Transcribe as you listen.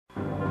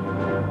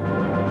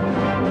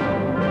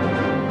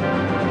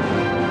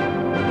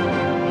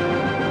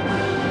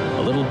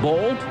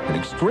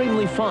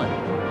extremely fun.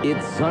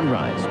 It's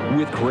Sunrise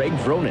with Craig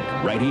Froenig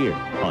right here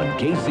on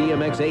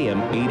KCMX AM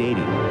 880.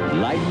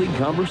 Lively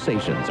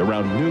conversations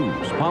around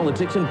news,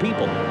 politics, and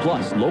people,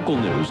 plus local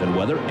news and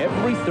weather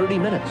every 30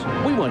 minutes.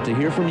 We want to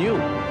hear from you.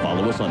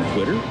 Follow us on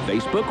Twitter,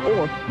 Facebook,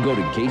 or go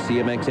to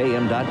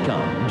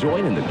kcmxam.com.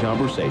 Join in the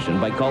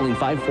conversation by calling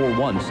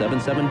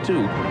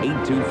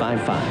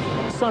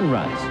 541-772-8255.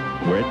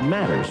 Sunrise, where it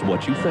matters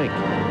what you think.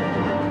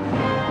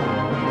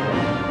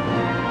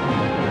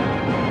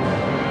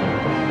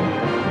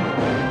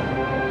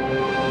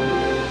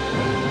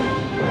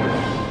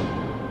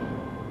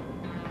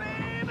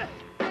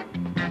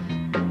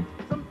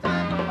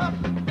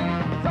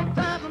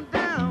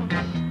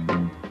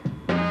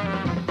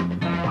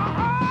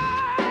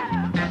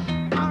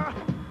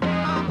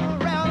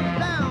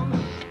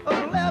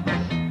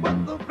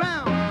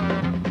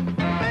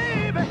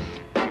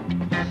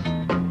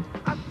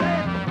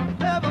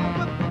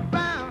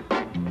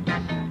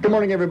 Good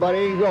morning,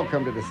 everybody.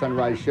 Welcome to the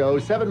Sunrise Show.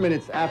 7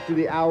 minutes after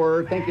the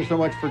hour. Thank you so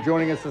much for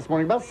joining us this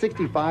morning. About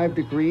 65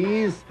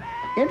 degrees.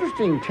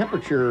 Interesting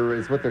temperature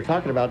is what they're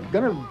talking about.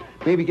 Going to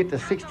maybe get to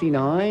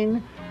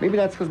 69. Maybe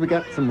that's because we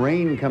got some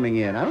rain coming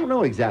in. I don't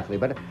know exactly,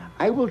 but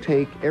I will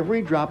take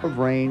every drop of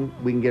rain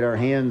we can get our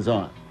hands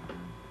on.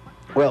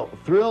 Well,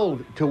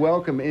 thrilled to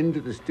welcome into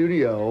the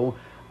studio,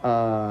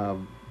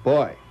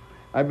 boy,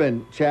 I've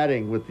been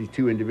chatting with these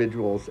two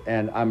individuals,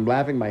 and I'm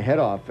laughing my head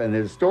off, and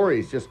their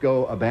stories just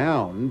go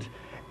abound.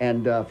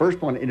 And first,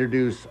 I want to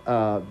introduce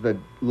the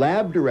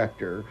lab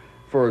director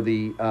for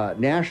the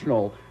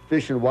National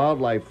Fish and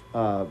Wildlife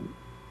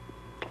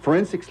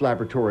Forensics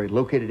Laboratory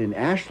located in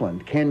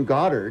Ashland, Ken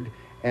Goddard,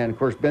 and of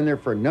course been there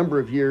for a number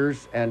of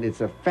years, and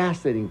it's a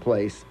fascinating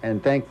place,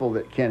 and thankful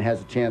that Ken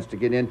has a chance to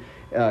get in.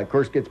 Of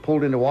course, gets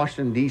pulled into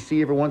Washington,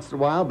 D.C. every once in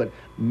a while, but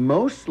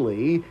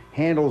mostly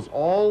handles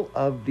all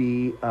of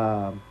the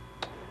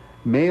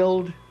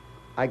mailed,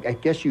 I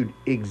guess you'd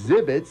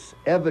exhibits,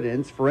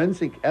 evidence,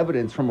 forensic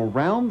evidence from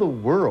around the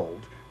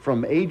world,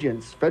 from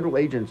agents, federal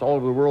agents all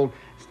over the world,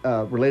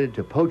 related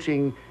to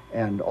poaching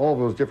and all of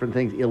those different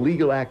things,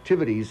 illegal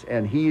activities,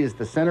 and he is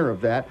the center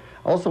of that.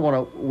 I also want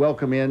to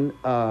welcome in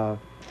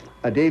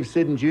Dave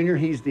Sidden Jr.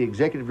 He's the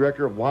executive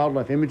director of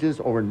Wildlife Images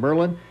over in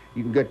Merlin.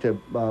 You can get to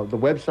the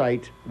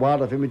website,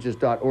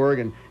 wildlifeimages.org,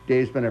 and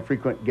Dave's been a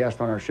frequent guest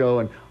on our show,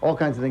 and all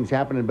kinds of things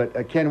happening.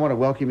 But Ken, I want to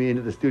welcome you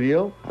into the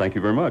studio. Thank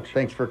you very much.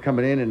 Thanks for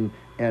coming in,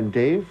 and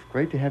Dave,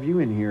 great to have you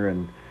in here.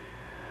 And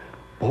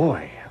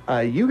boy,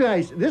 you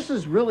guys, this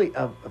is really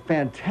a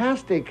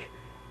fantastic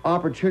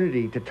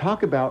opportunity to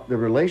talk about the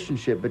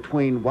relationship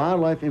between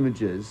Wildlife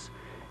Images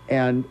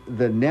and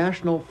the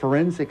National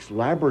Forensics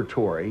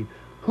Laboratory.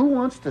 Who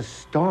wants to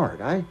start?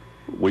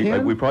 We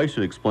probably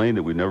should explain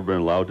that we've never been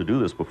allowed to do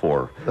this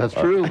before. That's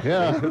true,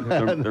 yeah.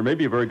 There may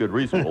be a very good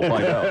reason. We'll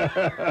find out.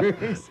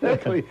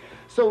 Exactly.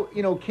 So,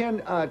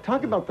 Ken,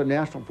 talk about the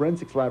National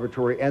Forensics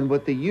Laboratory and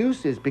what the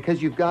use is,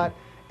 because you've got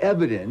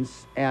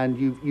evidence and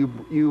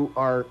you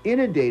are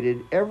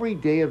inundated every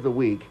day of the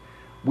week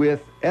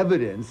with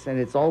evidence, and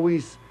it's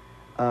always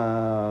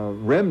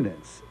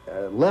remnants,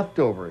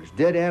 leftovers,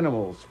 dead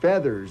animals,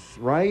 feathers,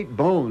 right?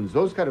 Bones,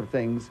 those kind of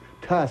things,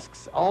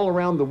 tusks, all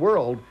around the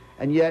world,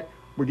 and yet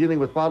we're dealing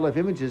with Wildlife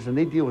Images, and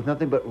they deal with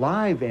nothing but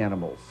live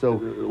animals. So,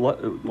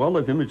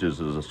 Wildlife Images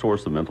is a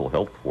source of mental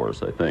health for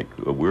us, I think.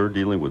 We're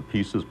dealing with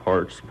pieces,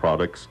 parts,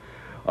 products,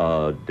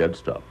 dead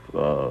stuff.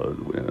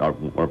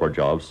 One of our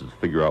jobs is to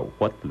figure out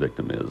what the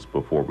victim is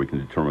before we can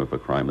determine if a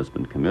crime has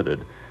been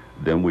committed.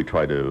 Then we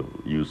try to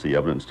use the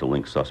evidence to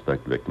link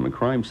suspect, victim, and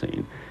crime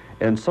scene.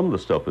 And some of the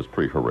stuff is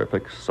pretty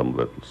horrific. Some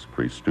of it's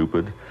pretty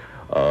stupid.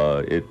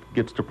 It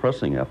gets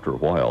depressing after a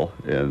while,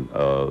 and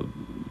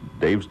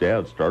Dave's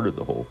dad started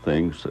the whole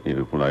thing. So,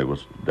 when I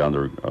was down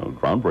there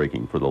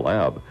groundbreaking for the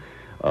lab,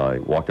 he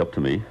walked up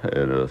to me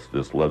in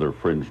this leather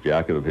fringe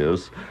jacket of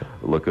his,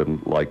 looking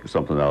like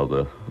something out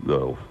of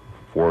the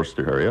forest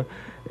area,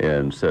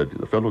 and said,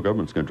 "The federal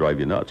government's going to drive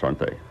you nuts, aren't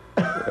they?"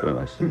 And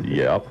I said,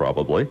 "Yeah,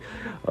 probably."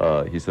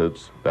 He said,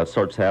 "That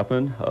starts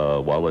happening,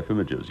 Wildlife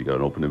Images, you got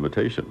an open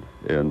invitation."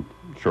 And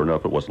sure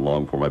enough, it wasn't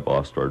long before my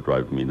boss started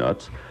driving me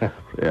nuts.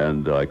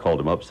 And I called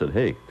him up and said,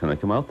 "Hey, can I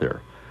come out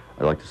there?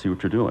 I'd like to see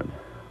what you're doing."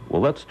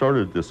 Well, that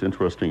started this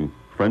interesting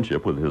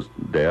friendship with his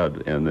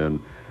dad, and then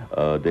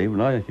Dave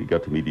and I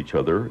got to meet each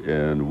other,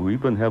 and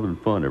we've been having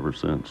fun ever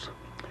since.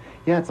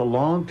 Yeah, it's a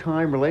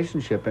long-time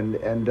relationship,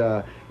 and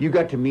you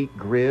got to meet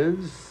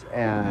Grizz,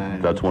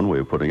 and... That's one way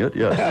of putting it,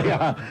 yes.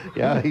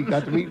 yeah, he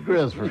got to meet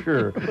Grizz, for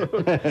sure.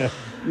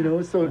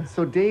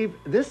 So Dave,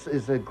 this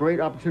is a great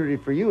opportunity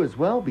for you as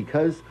well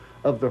because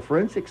of the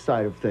forensic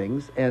side of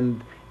things,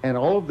 and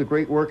all of the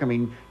great work. I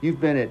mean, you've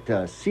been at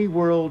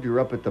SeaWorld,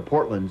 you're up at the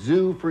Portland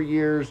Zoo for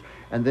years,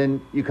 and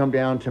then you come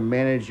down to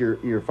manage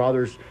your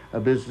father's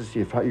business,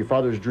 your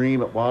father's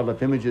dream at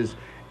Wildlife Images,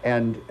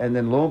 and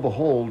then lo and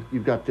behold,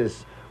 you've got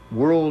this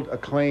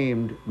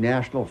world-acclaimed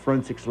National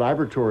Forensics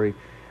Laboratory.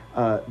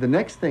 The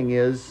next thing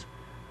is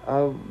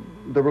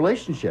the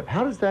relationship.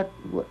 How does that,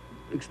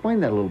 explain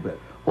that a little bit.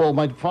 Well,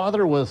 my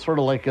father was sort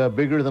of like a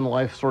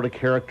bigger-than-life sort of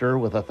character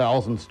with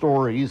 1,000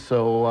 stories,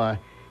 so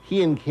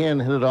he and Ken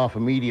hit it off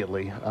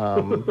immediately.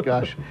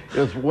 Gosh, it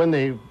was when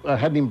they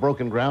hadn't even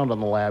broken ground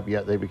on the lab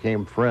yet, they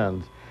became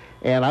friends.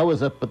 And I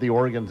was up at the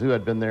Oregon Zoo.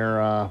 I'd been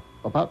there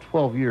about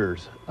 12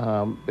 years.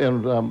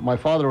 My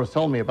father was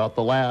telling me about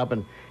the lab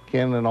and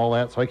Ken and all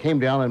that. So I came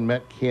down and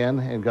met Ken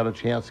and got a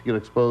chance to get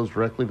exposed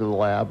directly to the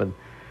lab. And,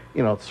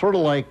 you know, it's sort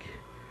of like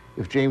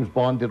if James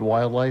Bond did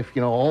wildlife,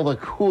 you know, all the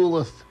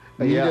coolest,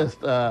 neatest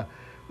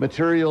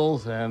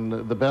materials and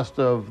the best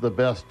of the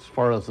best as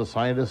far as the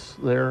scientists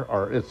there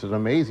are. It's an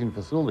amazing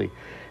facility.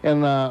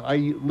 And I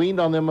leaned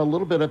on them a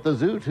little bit at the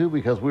zoo too,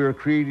 because we were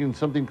creating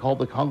something called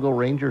the Congo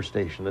Ranger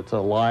Station. It's a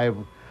live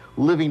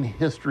living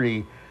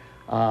history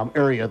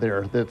area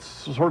there. That's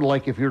sort of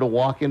like if you're to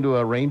walk into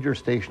a ranger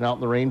station out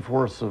in the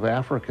rainforests of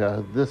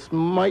Africa, this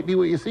might be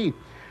what you see.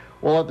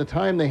 Well, at the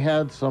time they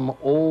had some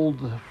old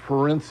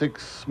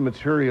forensics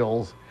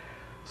materials,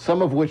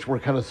 some of which were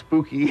kind of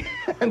spooky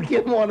and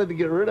Ken wanted to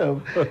get rid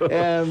of.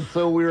 And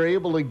so we were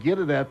able to get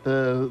it at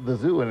the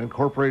zoo and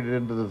incorporate it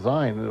into the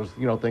design. There was,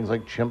 you know, things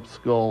like chimp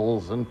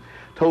skulls and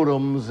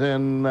totems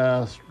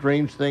and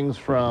strange things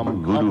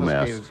from voodoo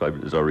masks,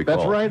 as I recall.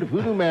 That's right,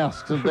 voodoo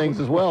masks and things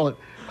as well. It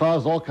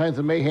caused all kinds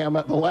of mayhem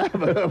at the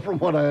lab, from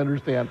what I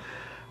understand.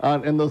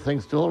 And those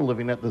things still are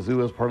living at the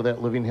zoo as part of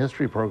that living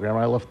history program.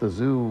 I left the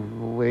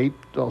zoo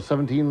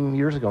 17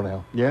 years ago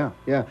now. Yeah,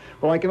 yeah.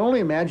 Well, I can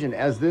only imagine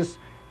as this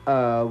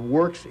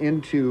works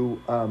into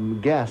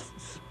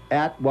guests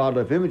at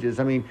Wildlife Images.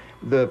 I mean,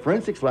 the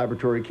forensics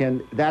laboratory,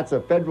 that's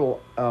a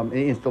federal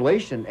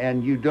installation,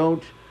 and you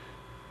don't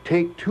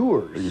take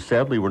tours.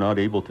 Sadly, we're not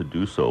able to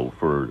do so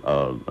for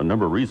a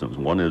number of reasons.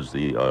 One is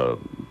the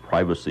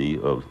privacy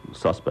of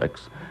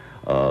suspects,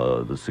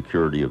 the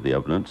security of the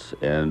evidence,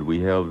 and we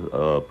have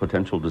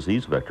potential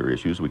disease vector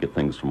issues. We get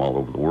things from all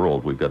over the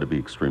world. We've got to be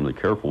extremely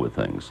careful with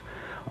things.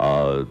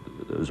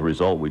 As a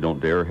result, we don't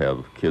dare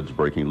have kids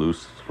breaking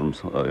loose from,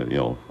 you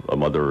know, a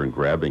mother and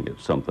grabbing at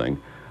something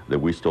that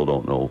we still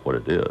don't know what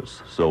it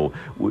is. So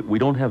we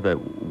don't have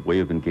that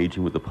way of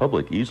engaging with the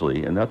public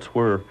easily, and that's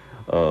where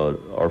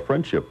our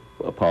friendship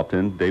popped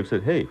in. Dave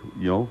said, hey,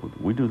 you know,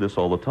 we do this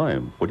all the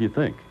time. What do you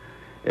think?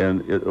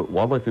 And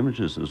Wildlife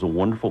Images is a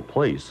wonderful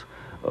place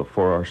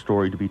for our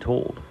story to be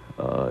told.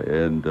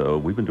 And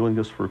we've been doing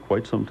this for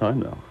quite some time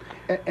now.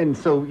 And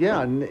so,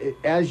 yeah, and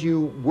as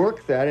you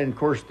work that, and of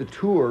course the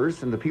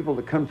tours and the people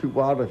that come through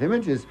Wildlife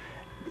Images,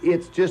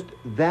 it's just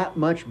that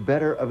much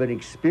better of an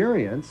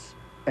experience,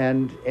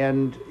 and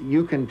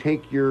you can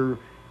take your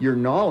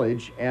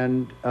knowledge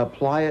and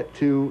apply it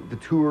to the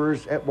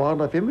tours at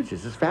Wildlife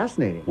Images. It's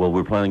fascinating. Well,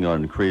 we're planning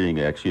on creating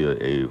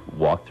actually a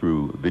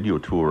walkthrough video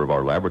tour of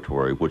our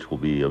laboratory, which will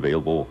be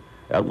available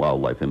at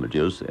Wildlife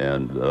Images,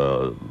 and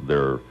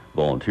their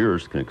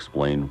volunteers can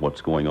explain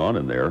what's going on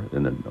in there,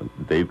 and then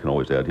Dave can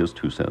always add his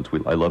 2 cents.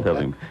 I love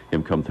having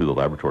him come through the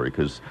laboratory,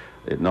 because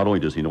not only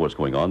does he know what's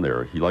going on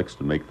there, he likes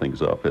to make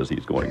things up as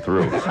he's going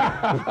through.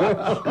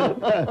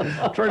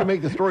 Trying to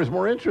make the stories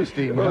more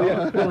interesting. Well,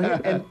 yeah.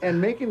 Well,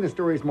 and making the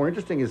stories more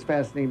interesting is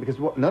fascinating, because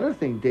another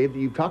thing, Dave, that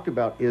you've talked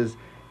about is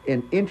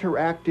an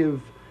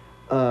interactive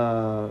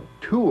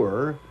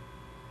tour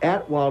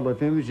at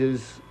Wildlife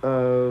Images.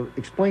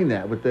 Explain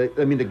that with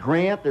the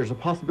grant. There's a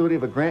possibility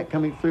of a grant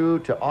coming through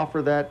to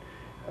offer that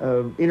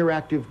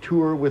interactive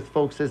tour with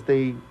folks as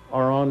they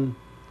are on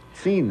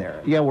scene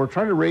there. Yeah, we're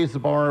trying to raise the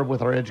bar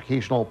with our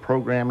educational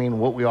programming,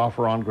 what we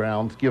offer on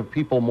grounds, give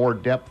people more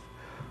depth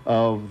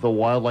of the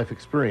wildlife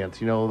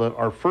experience. You know,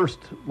 our first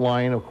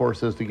line, of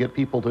course, is to get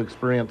people to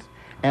experience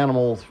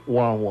animals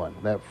one-on-one.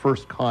 That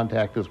first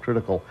contact is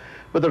critical.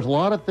 But there's a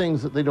lot of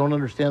things that they don't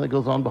understand that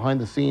goes on behind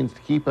the scenes to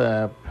keep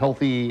a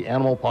healthy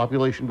animal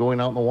population going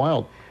out in the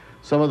wild.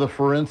 Some of the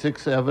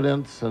forensics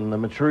evidence and the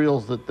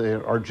materials that they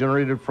are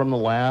generated from the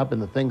lab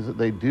and the things that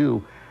they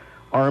do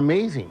are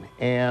amazing.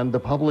 And the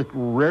public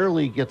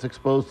rarely gets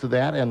exposed to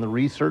that and the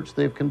research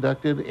they've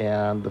conducted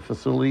and the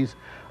facilities.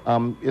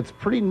 It's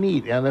pretty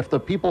neat. And if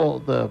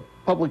the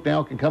public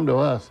now can come to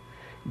us,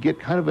 get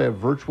kind of a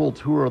virtual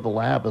tour of the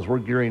lab as we're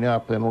gearing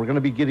up, and we're going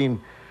to be getting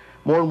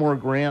more and more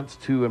grants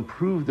to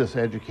improve this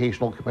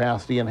educational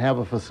capacity and have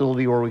a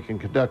facility where we can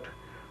conduct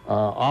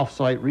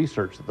off-site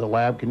research that the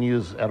lab can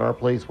use at our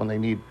place when they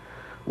need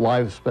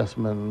live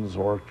specimens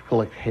or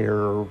collect hair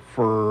or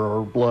fur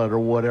or blood or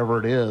whatever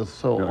it is.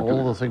 So all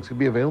of those things can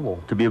be available.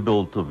 To be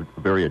able to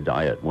vary a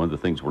diet, one of the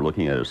things we're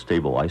looking at is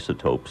stable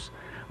isotopes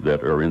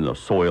that are in the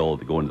soil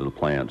that go into the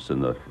plants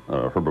and the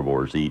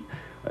herbivores eat,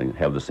 and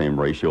have the same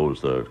ratios.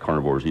 The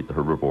carnivores eat the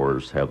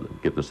herbivores,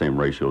 get the same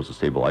ratios of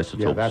stable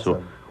isotopes. Yeah,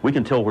 so we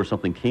can tell where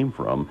something came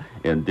from,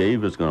 and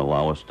Dave is going to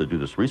allow us to do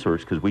this research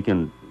because we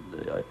can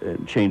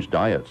change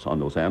diets on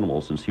those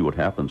animals and see what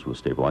happens with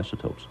stable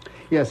isotopes.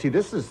 Yeah, see,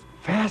 this is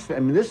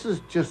fascinating. I mean, this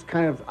is just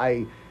kind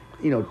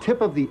of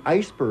tip of the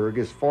iceberg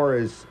as far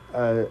as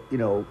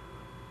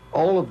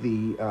all of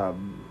the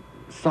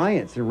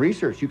science and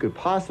research you could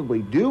possibly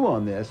do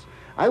on this.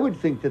 I would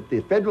think that the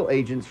federal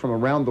agents from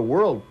around the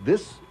world,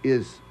 this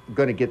is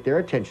going to get their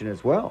attention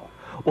as well.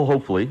 Well,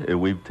 hopefully.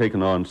 We've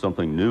taken on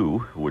something new,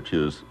 which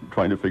is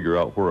trying to figure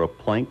out where a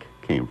plank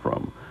came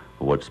from.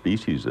 what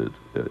species it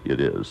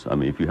is. I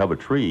mean, if you have a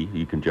tree,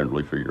 you can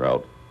generally figure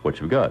out what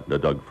you've got. A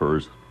Doug fir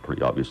is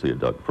pretty obviously a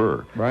Doug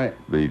fir. Right.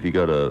 But if you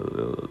got a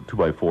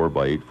 2x4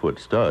 by 8 foot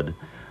stud,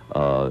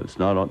 it's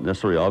not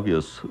necessarily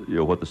obvious,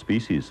 what the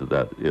species of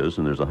that is,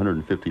 and there's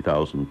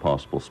 150,000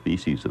 possible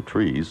species of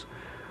trees.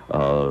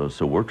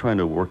 So we're trying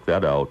to work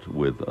that out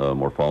with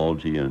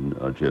morphology and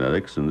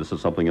genetics, and this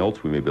is something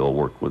else we may be able to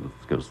work with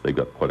because they've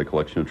got quite a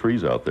collection of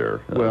trees out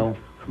there. Well,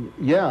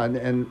 yeah,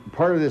 and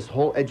part of this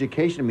whole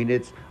education, I mean,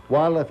 it's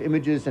Wildlife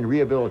Images and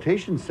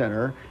Rehabilitation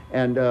Center,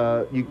 and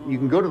you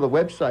can go to the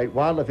website,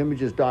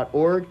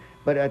 wildlifeimages.org,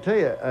 but I tell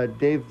you,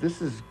 Dave,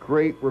 this is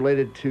great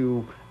related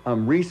to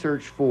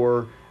research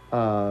for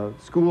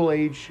school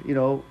age,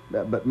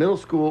 but middle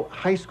school,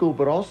 high school,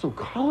 but also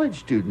college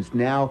students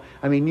now.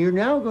 I mean, you're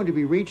now going to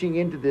be reaching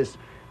into this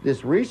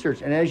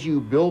research, and as you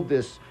build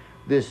this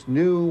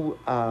new,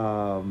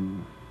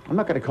 I'm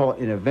not going to call it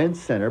an event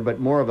center,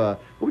 but more of a,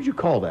 what would you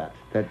call that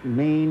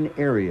main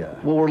area?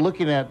 Well, we're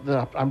looking at,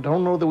 I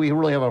don't know that we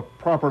really have a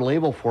proper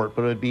label for it,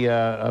 but it'd be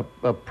a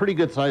pretty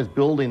good sized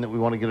building that we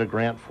want to get a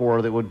grant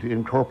for that would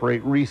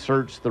incorporate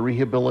research, the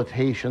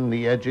rehabilitation,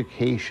 the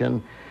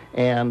education,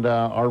 and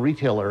our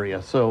retail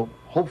area. So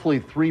hopefully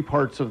 3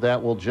 parts of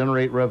that will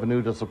generate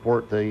revenue to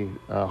support the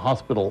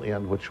hospital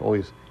end, which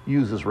always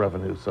uses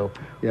revenue. So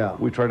yeah,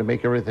 we try to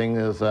make everything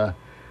as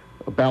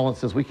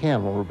balanced as we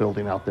can when we're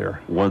building out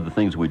there. One of the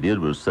things we did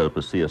was set up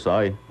a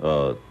CSI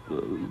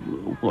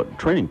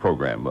training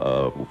program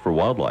for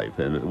wildlife,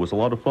 and it was a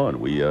lot of fun.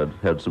 We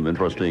had some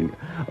interesting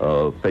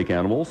fake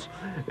animals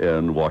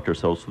and walked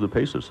ourselves through the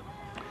paces.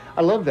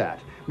 I love that.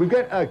 We've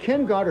got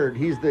Ken Goddard.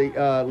 He's the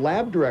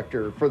lab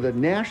director for the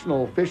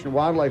National Fish and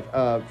Wildlife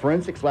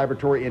Forensics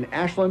Laboratory in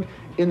Ashland,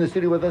 in the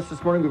studio with us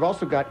this morning. We've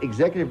also got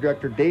Executive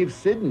Director Dave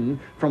Sidden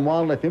from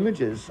Wildlife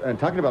Images,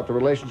 talking about the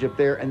relationship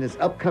there and this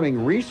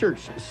upcoming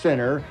research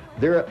center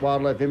there at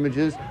Wildlife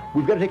Images.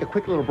 We've got to take a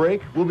quick little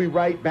break. We'll be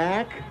right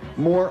back.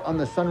 More on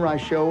the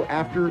Sunrise Show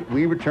after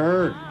we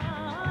return.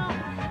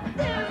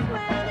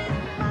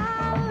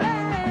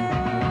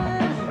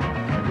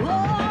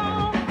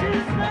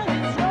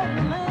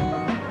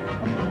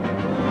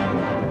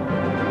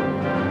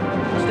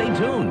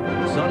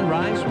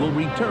 Sunrise will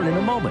return in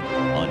a moment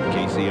on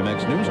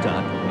KCMX News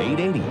Talk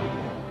 880.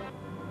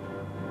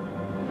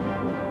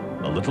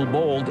 A little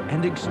bold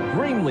and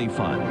extremely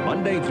fun,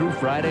 Monday through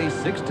Friday,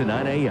 6 to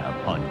 9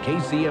 a.m. on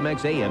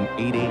KCMX AM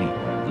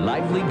 880.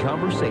 Lively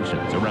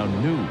conversations around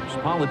news,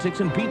 politics,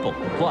 and people,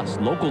 plus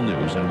local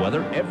news and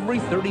weather every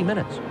 30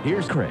 minutes.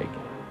 Here's Craig.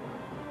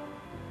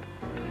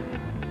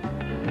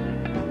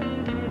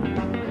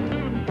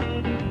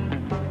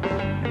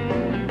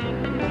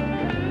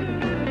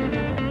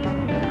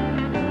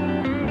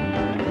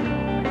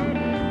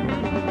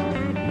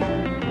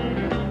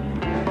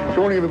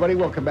 Good morning, everybody.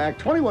 Welcome back.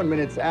 21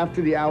 minutes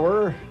after the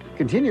hour.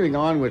 Continuing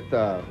on with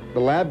the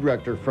lab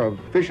director from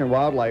Fish and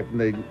Wildlife in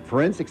the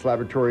Forensics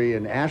Laboratory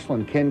in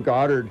Ashland, Ken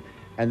Goddard,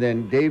 and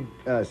then Dave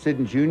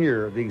Sidden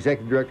Jr., the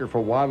Executive Director for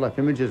Wildlife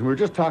Images. And we were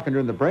just talking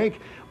during the break.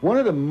 One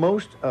of the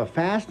most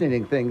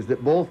fascinating things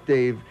that both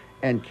Dave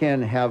and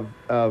Ken have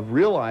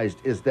realized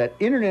is that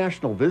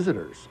international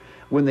visitors,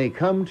 when they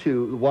come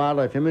to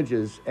Wildlife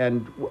Images,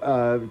 and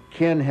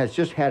Ken has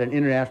just had an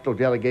international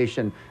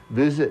delegation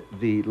visit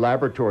the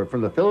laboratory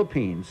from the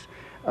Philippines,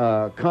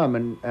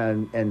 come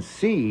and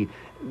see,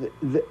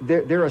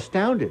 they're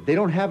astounded. They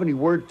don't have any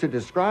words to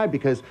describe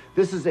because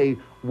this is a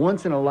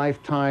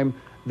once-in-a-lifetime,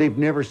 they've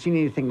never seen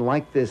anything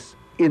like this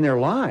in their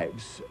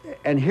lives.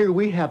 And here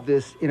we have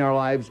this in our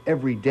lives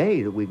every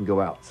day that we can go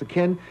out. So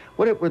Ken,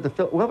 what was the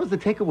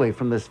takeaway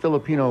from this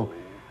Filipino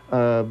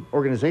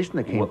organization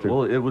that came through?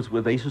 Well, it was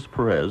with Aces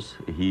Perez.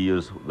 He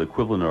is the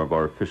equivalent of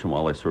our Fish and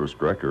Wildlife Service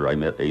director. I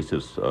met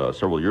Aces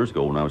several years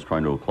ago when I was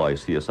trying to apply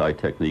CSI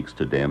techniques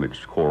to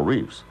damaged coral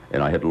reefs.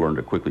 And I had to learn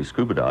to quickly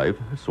scuba dive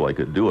so I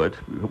could do it,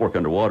 work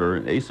underwater.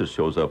 And Aces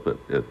shows up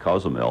at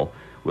Cozumel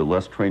with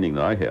less training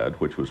than I had,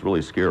 which was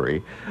really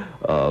scary.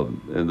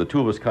 And the two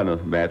of us kind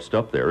of matched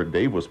up there.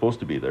 Dave was supposed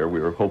to be there.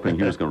 We were hoping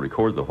he was going to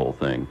record the whole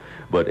thing.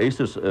 But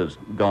Aces has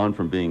gone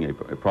from being a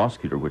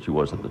prosecutor, which he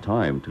was at the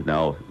time, to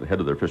now the head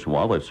of their Fish and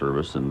Wildlife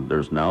Service. And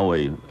there's now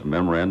a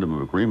memorandum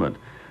of agreement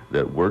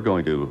that we're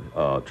going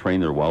to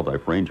train their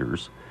wildlife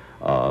rangers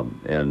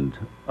and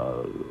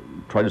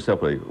try to set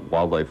up a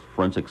wildlife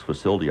forensics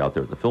facility out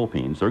there at the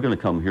Philippines. They're going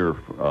to come here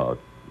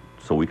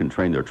so we can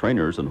train their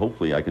trainers, and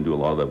hopefully I can do a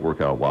lot of that work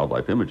out of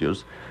Wildlife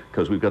Images,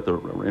 because we've got the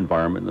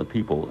environment and the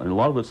people, and a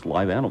lot of it's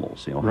live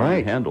animals, how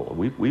we handle.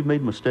 We've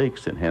made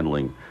mistakes in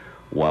handling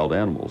wild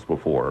animals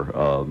before,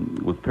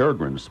 with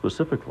peregrines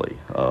specifically.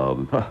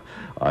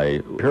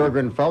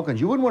 Peregrine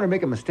falcons. You wouldn't want to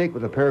make a mistake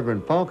with a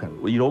peregrine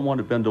falcon. Well, you don't want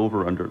to bend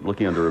over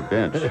looking under a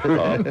bench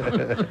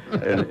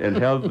and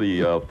have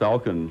the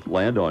falcon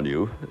land on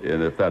you,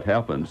 and if that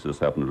happens, this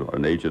happened to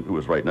an agent who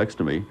was right next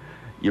to me,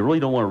 you really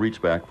don't want to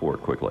reach back for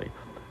it quickly.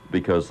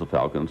 because the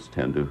falcons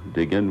tend to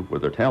dig in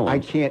with their talons. I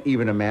can't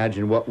even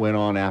imagine what went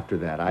on after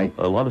that.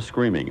 A lot of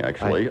screaming,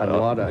 actually. A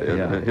lot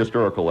of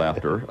hysterical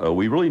laughter.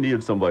 We really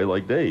needed somebody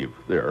like Dave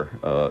there.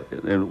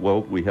 And,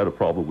 well, we had a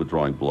problem with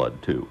drawing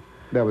blood, too.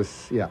 That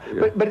was, yeah.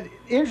 But it's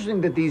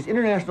interesting that these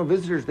international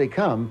visitors, they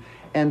come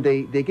and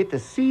they get to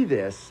see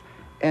this,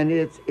 and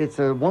it's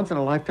a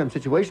once-in-a-lifetime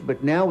situation.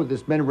 But now with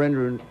this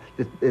memorandum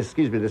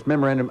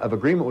of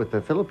agreement with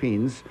the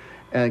Philippines,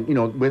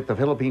 and with the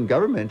Philippine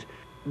government,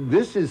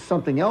 this is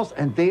something else.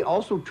 And they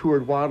also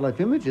toured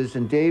Wildlife Images,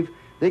 and Dave,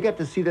 they got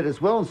to see that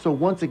as well. And so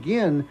once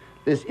again,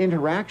 this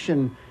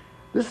interaction,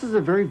 this is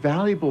a very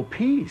valuable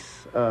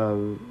piece.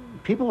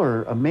 People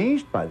are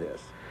amazed by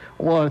this.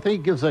 Well, I think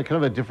it gives a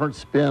kind of a different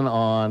spin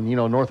on,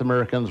 North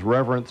Americans'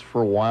 reverence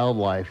for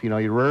wildlife.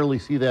 You rarely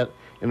see that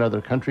in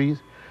other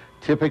countries.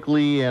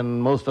 Typically, in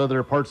most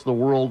other parts of the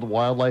world,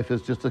 wildlife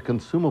is just a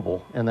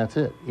consumable, and that's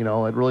it. It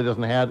really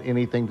doesn't add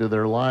anything to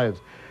their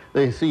lives.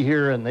 They see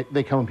here, and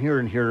they come here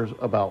and hear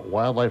about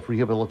wildlife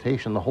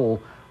rehabilitation. The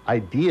whole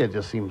idea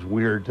just seems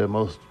weird to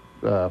most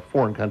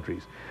foreign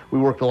countries. We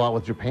worked a lot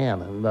with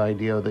Japan, and the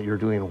idea that you're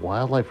doing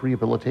wildlife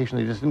rehabilitation,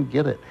 they just didn't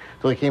get it.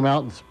 So they came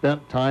out and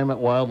spent time at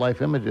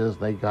Wildlife Images.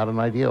 They got an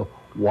idea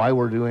why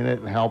we're doing it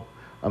and how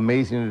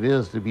amazing it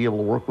is to be able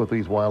to work with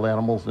these wild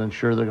animals and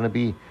ensure they're going to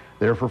be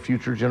there for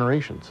future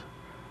generations.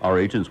 Our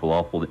agents will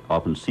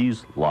often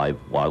seize live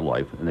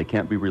wildlife, and they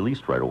can't be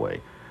released right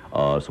away.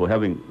 So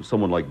having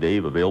someone like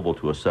Dave available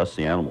to assess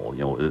the animal,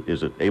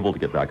 is it able to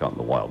get back out in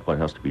the wild? What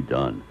has to be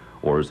done?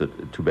 Or is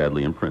it too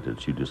badly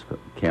imprinted, so you just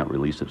can't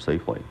release it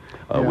safely?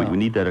 We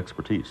need that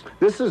expertise.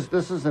 This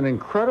is an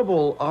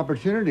incredible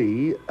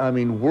opportunity. I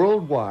mean,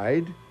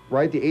 worldwide,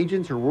 right? The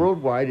agents are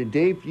worldwide. And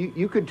Dave,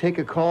 you could take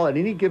a call at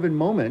any given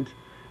moment,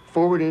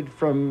 forwarded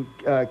from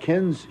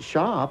Ken's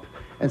shop,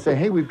 and say,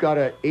 hey, we've got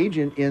an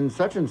agent in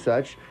such and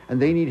such,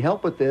 and they need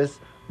help with this.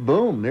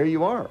 Boom, there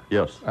you are.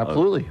 Yes.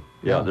 Absolutely.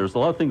 Yeah, there's a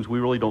lot of things we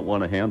really don't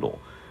want to handle.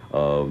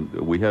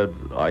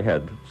 I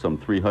had some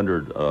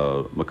 300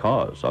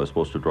 macaws I was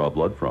supposed to draw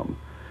blood from,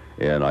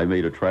 and I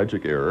made a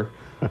tragic error,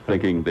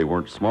 thinking they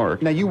weren't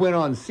smart. Now you went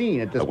on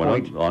scene at this point. I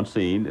went on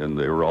scene, and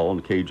they were all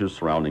in cages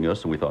surrounding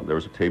us, and we thought there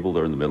was a table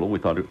there in the middle. We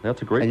thought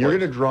that's a great. And you're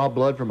going to draw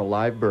blood from a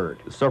live bird.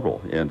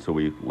 Several, and so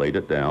we laid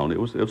it down. It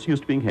was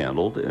used to being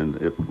handled, and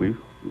we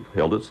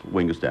held its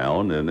wings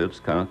down, and it's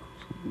kind of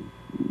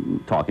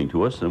talking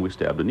to us, and we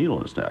stabbed a needle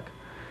in its neck.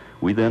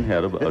 We then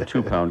had a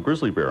 2-pound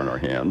grizzly bear in our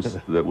hands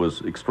that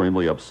was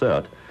extremely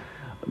upset.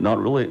 We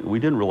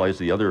didn't realize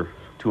the other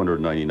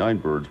 299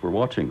 birds were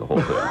watching the whole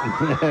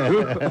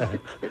thing.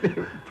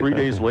 3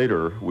 days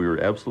later, we were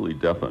absolutely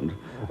deafened,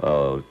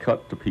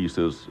 cut to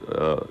pieces,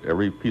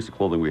 every piece of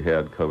clothing we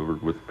had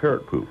covered with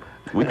parrot poop.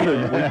 We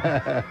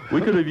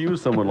could have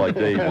used someone like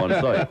Dave on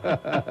site.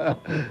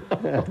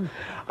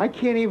 I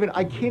can't even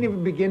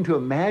begin to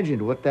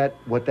imagine what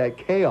that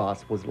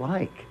chaos was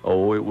like.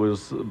 Oh, it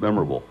was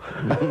memorable.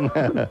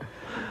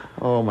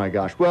 Oh my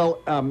gosh. Well,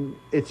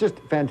 it's just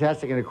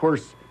fantastic, and of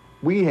course,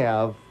 we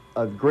have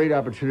a great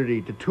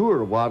opportunity to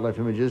tour Wildlife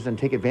Images and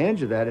take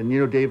advantage of that.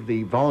 And Dave,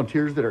 the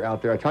volunteers that are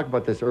out there, I talked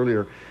about this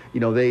earlier,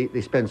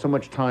 they spend so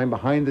much time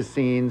behind the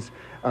scenes,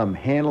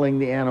 handling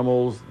the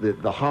animals,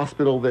 the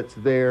hospital that's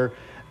there.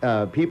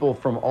 People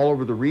from all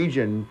over the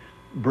region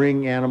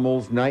bring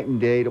animals night and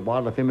day to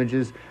Wildlife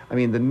Images. I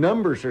mean, the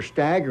numbers are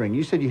staggering.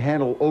 You said you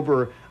handle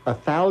over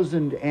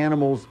 1,000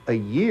 animals a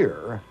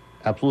year.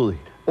 Absolutely.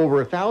 Over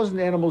 1,000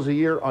 animals a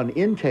year on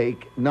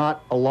intake.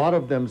 Not a lot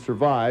of them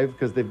survive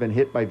because they've been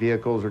hit by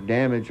vehicles or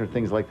damaged or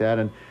things like that.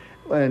 And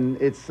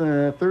it's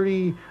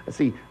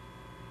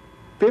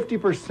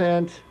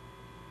 50%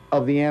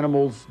 of the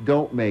animals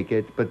don't make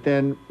it, but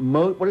then,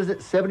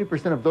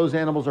 70% of those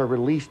animals are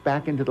released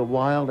back into the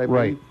wild, I believe?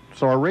 Right.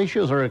 So our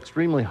ratios are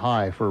extremely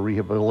high for a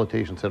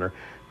rehabilitation center.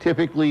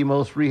 Typically,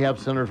 most rehab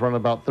centers run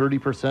about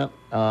 30%.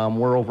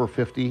 We're over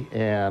 50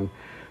 and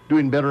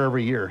doing better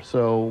every year.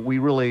 So we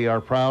really are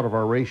proud of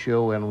our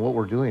ratio and what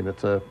we're doing.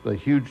 It's a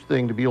huge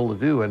thing to be able to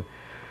do. And,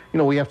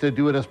 we have to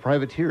do it as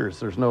privateers.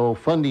 There's no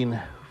funding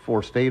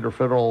for state or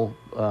federal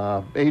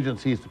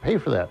agencies to pay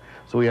for that.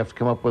 So we have to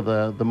come up with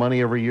the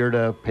money every year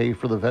to pay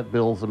for the vet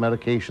bills, the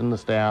medication, the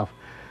staff,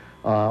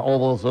 all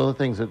those other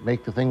things that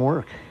make the thing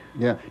work.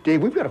 Yeah.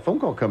 Dave, we've got a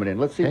phone call coming in.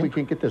 Let's see if we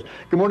can get this.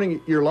 Good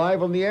morning. You're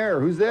live on the air.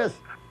 Who's this?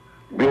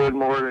 Good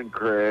morning,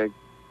 Craig.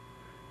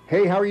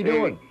 Hey, how are you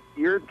doing?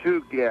 Your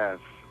two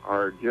guests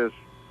are just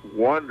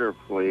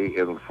wonderfully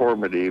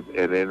informative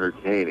and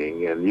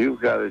entertaining, and you've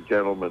got a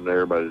gentleman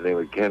there by the name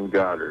of Ken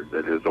Goddard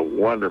that is a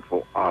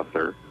wonderful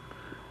author.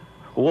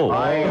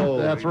 Whoa.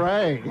 That's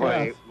right.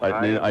 Yes.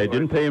 I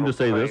didn't pay him to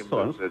say this.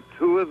 The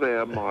two of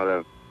them ought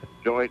to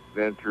joint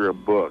venture a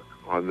book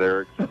on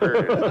their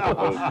experience,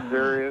 both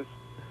serious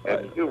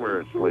and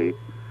humorously,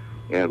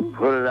 and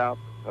put it out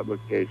for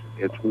publication.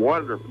 It's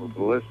wonderful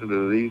to listen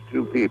to these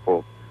two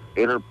people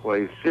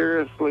interplay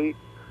seriously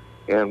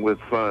and with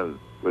fun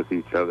with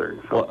each other.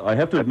 So well, I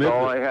have to admit. That's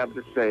all I have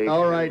to say.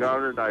 All right.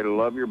 Goddard, I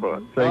love your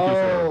book. Thank you,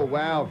 sir. Oh,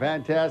 wow.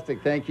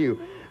 Fantastic. Thank you.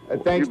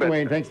 Thanks, You Dwayne.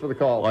 betcha. Thanks for the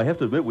call. Well, I have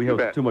to admit, we You have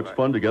bet. too much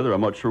fun together.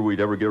 I'm not sure we'd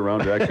ever get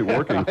around to actually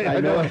working. I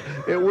know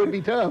it would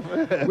be tough.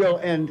 Well,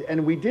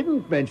 and we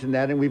didn't mention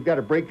that, and we've got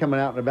a break coming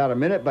out in about a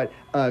minute, but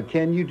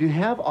Ken, you do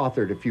have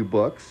authored a few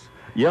books.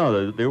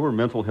 Yeah, they were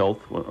mental health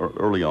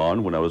early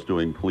on when I was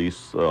doing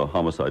police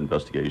homicide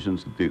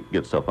investigations to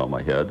get stuff out of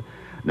my head.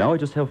 Now I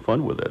just have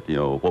fun with it. You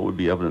know, what would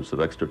be evidence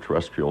of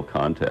extraterrestrial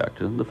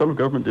contact? And the federal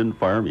government didn't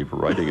fire me for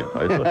writing it.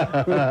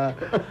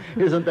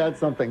 Isn't that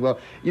something? Well,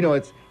 you know,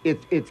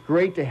 it's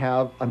great to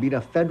have,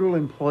 a federal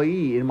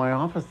employee in my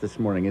office this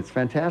morning. It's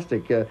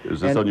fantastic.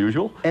 Is this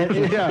unusual? And,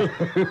 Yeah,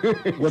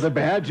 with a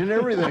badge and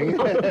everything.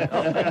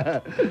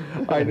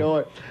 I know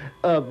it.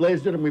 Ladies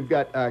and gentlemen, we've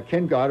got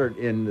Ken Goddard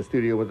in the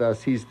studio with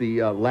us. He's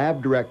the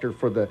lab director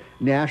for the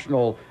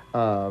National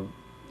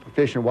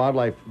Fish and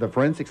Wildlife, the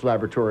Forensics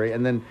Laboratory,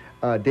 and then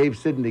Dave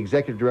Sidden, the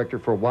executive director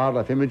for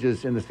Wildlife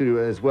Images, in the studio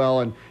as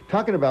well, and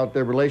talking about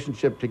their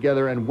relationship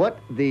together and what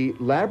the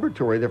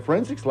laboratory, the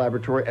Forensics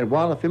Laboratory, and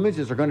Wildlife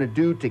Images are going to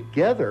do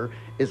together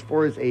as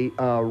far as a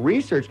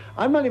research.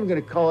 I'm not even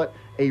going to call it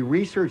a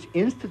research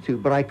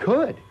institute, but I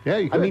could. Yeah,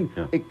 you could. I mean,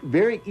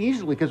 very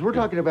easily, because we're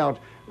talking about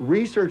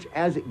research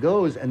as it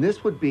goes, and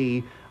this would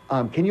be,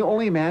 can you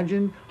only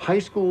imagine high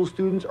school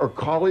students or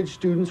college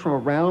students from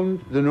around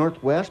the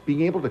Northwest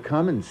being able to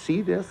come and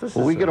see this?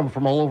 Well, we get them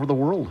from all over the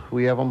world.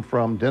 We have them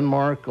from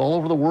Denmark, all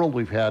over the world.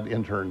 We've had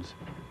interns.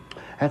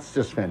 That's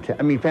just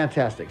fantastic.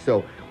 Fantastic.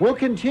 So we'll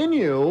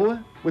continue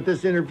with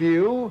this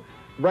interview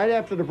right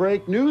after the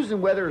break. News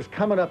and weather is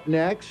coming up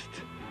next.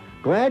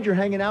 Glad you're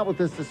hanging out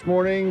with us this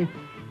morning.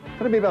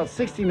 Going to be about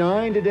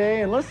 69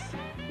 today, unless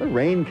the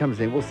rain comes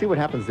in. We'll see what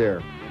happens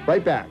there.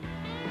 Right back.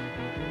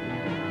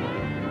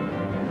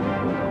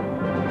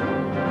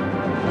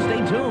 Stay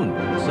tuned.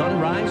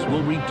 Sunrise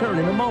will return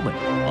in a moment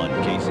on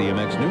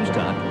KCMX News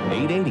Talk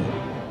 880.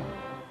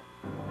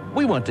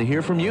 We want to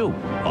hear from you.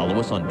 Follow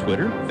us on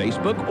Twitter,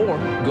 Facebook, or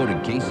go to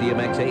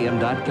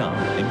kcmxam.com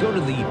and go to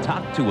the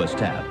Talk to Us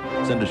tab.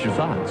 Send us your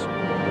thoughts.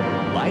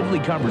 Lively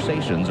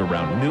conversations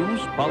around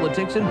news,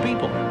 politics, and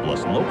people,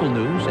 plus local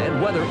news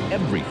and weather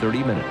every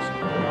 30 minutes.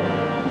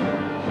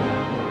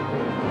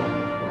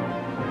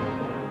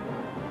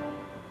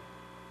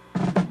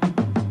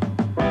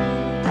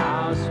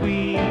 How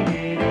sweet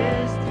it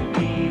is to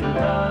be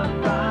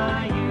loved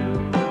by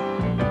you.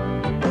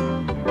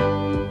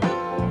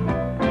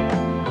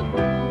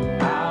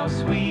 How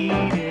sweet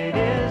it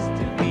is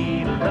to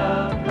be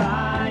loved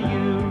by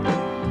you.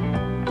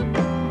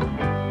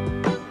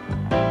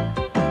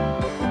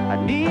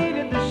 I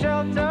needed the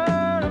shelter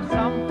of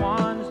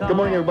someone's Good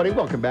morning, everybody.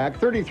 Welcome back.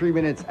 33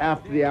 minutes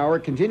after the hour,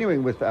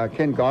 continuing with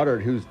Ken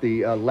Goddard, who's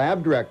the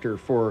lab director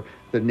for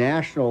the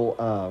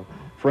National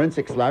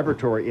Forensics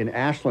Laboratory in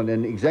Ashland,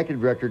 and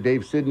Executive Director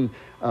Dave Sidden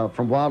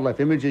from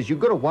Wildlife Images. You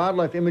go to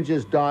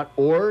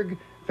wildlifeimages.org.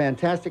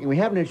 Fantastic. And we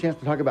haven't had a chance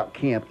to talk about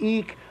Camp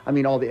Eek.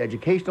 All the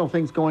educational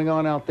things going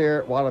on out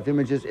there at Wildlife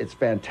Images. It's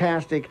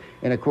fantastic.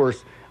 And, of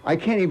course, I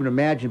can't even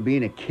imagine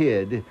being a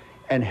kid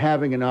and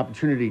having an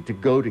opportunity to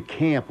go to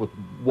camp with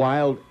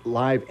wild,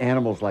 live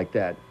animals like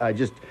that.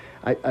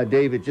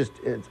 Dave,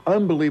 it's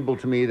unbelievable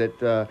to me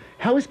that,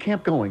 how is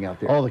camp going out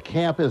there? Oh, the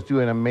camp is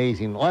doing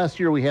amazing. Last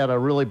year we had a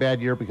really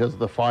bad year because of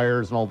the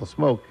fires and all the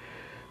smoke.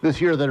 This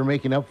year they're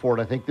making up for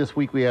it. I think this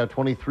week we have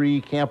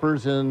 23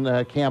 campers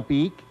in Camp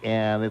Eek,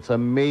 and it's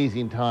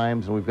amazing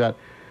times, and we've got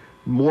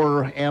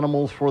more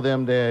animals for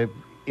them to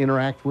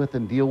interact with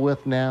and deal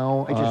with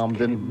now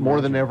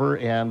more than ever,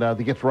 and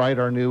they get to ride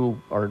our new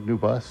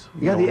bus.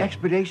 Yeah, the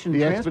expedition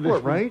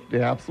transport, right?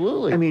 Yeah,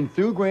 absolutely.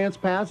 Through Grants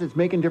Pass, it's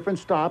making different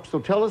stops. So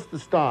tell us the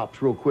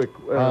stops real quick.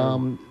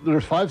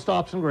 There's 5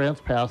 stops in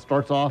Grants Pass.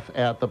 Starts off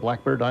at the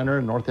Black Bear Diner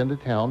in North End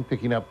of town,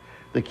 picking up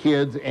the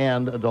kids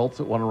and adults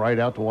that want to ride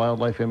out to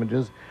Wildlife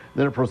Images.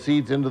 Then it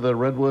proceeds into the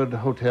Redwood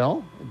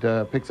Hotel.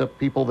 It picks up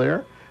people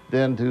there.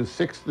 Then to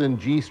 6th and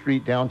G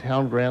Street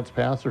downtown Grants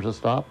Pass, there's a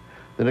stop.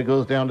 Then it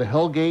goes down to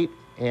Hellgate,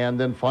 and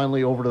then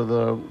finally over to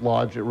the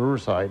lodge at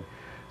Riverside.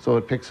 So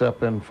it picks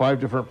up in 5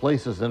 different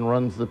places and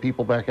runs the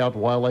people back out to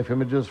Wildlife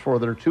Images for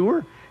their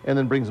tour, and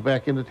then brings them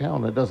back into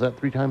town. It does that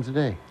 3 times a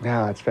day.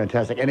 Yeah, it's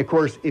fantastic. And of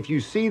course, if you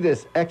see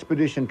this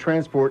expedition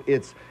transport,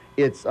 it's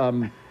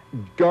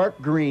dark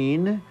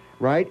green,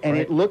 right? And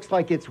it looks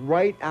like it's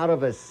right out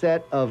of a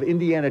set of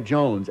Indiana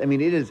Jones.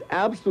 It is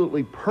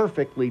absolutely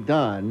perfectly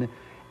done.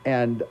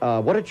 And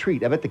what a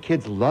treat. I bet the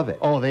kids love it.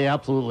 Oh, they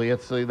absolutely.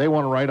 They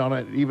want to ride on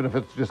it even if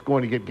it's just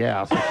going to get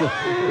gas.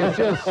 It's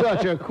just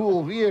such a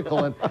cool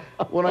vehicle. And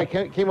when I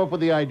came up with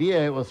the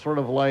idea, it was sort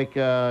of like,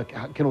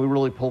 can we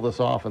really pull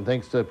this off? And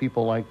thanks to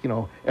people like,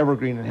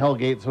 Evergreen and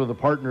Hellgate, sort of the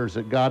partners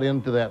that got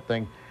into that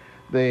thing,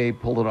 they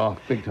pulled it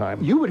off big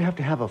time. You would have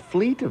to have a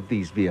fleet of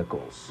these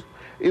vehicles.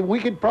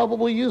 We could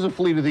probably use a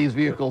fleet of these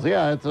vehicles.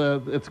 Yeah, it's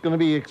going to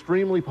be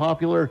extremely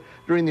popular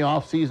during the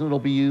off season. It'll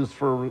be used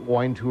for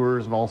wine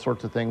tours and all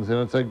sorts of things, and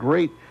it's a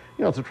great,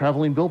 it's a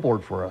traveling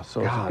billboard for us.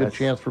 So it's a good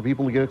chance for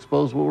people to get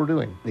exposed to what we're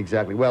doing.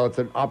 Exactly. Well, it's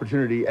an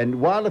opportunity, and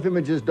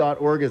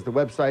wildlifeimages.org is the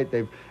website.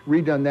 They've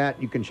redone that.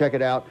 You can check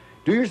it out.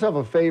 do yourself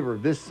a favor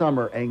this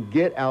summer and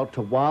get out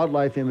to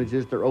Wildlife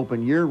Images. They're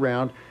open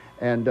year-round.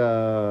 And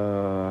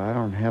I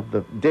don't have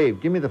the...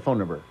 Dave, give me the phone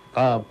number.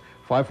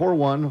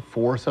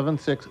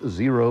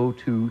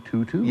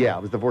 541-476-0222. Yeah,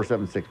 it was the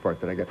 476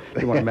 part that I got.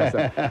 Didn't want to mess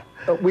up.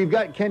 We've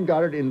got Ken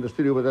Goddard in the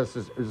studio with us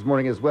this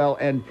morning as well.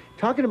 And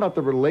talking about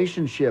the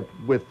relationship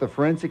with the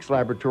forensics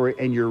laboratory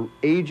and your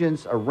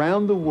agents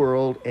around the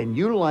world and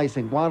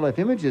utilizing Wildlife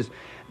Images,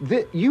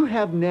 that you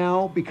have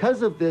now,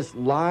 because of this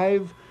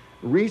live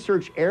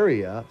research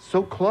area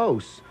so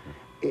close,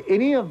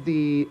 any of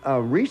the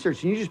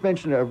research, and you just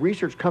mentioned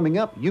research coming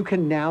up, you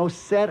can now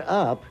set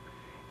up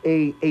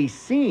a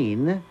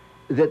scene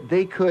that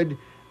they could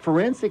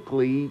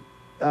forensically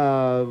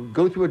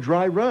go through a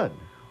dry run.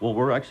 Well,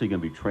 we're actually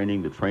going to be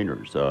training the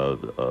trainers,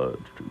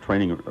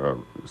 training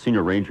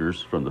senior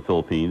rangers from the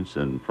Philippines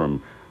and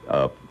from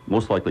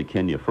most likely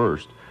Kenya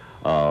first.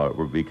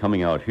 We'll be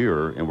coming out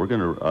here, and we're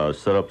going to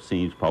set up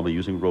scenes probably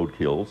using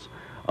roadkills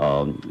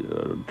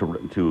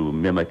to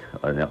mimic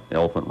an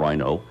elephant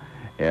rhino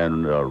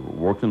and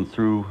work them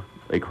through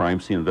a crime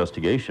scene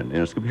investigation.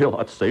 And it's going to be a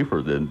lot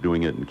safer than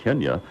doing it in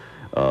Kenya.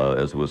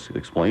 As was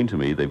explained to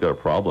me, they've got a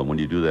problem. When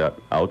you do that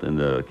out in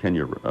the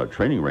Kenya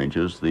training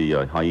ranges,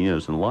 the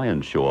hyenas and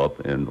lions show up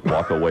and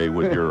walk away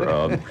with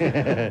your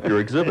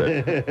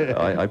exhibit.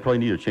 I probably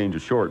need a change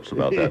of shorts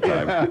about that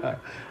time.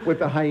 With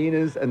the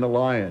hyenas and the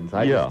lions.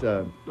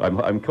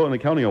 I'm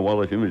counting on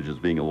Wildlife Images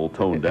being a little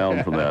toned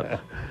down from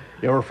that.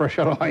 Yeah, we're fresh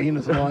out of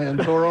hyenas and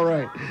lions, so we're all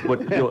right.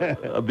 But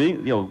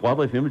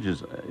Wildlife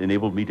Images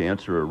enabled me to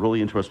answer a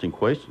really interesting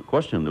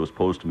question that was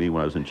posed to me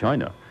when I was in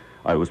China.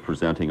 I was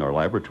presenting our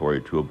laboratory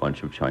to a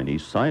bunch of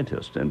Chinese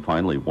scientists, and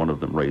finally one of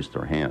them raised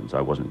their hands.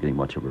 I wasn't getting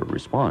much of a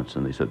response,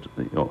 and they said,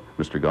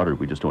 Mr. Goddard,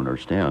 we just don't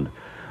understand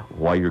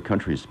why your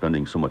country is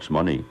spending so much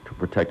money to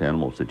protect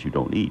animals that you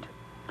don't eat.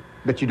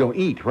 That you don't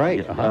eat,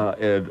 right?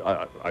 And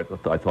I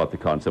thought the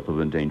concept of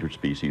endangered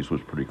species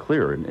was pretty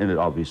clear, and it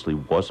obviously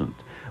wasn't.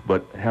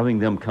 But having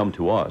them come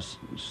to us,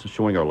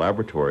 showing our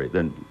laboratory,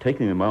 then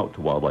taking them out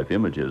to Wildlife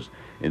Images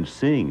and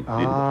seeing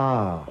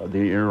the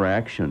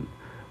interaction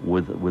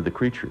with the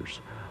creatures,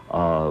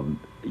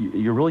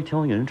 you're really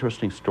telling an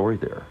interesting story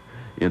there.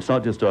 It's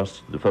not just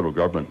us, the federal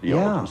government,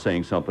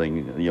 saying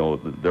something.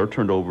 They're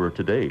turned over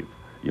to Dave,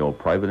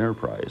 private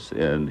enterprise,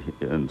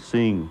 and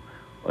seeing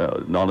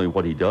not only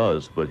what he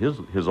does, but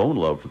his own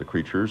love for the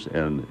creatures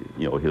and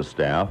his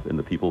staff and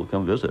the people who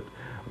come visit.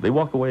 They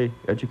walk away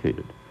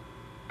educated.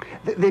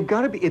 They've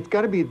got to be. It's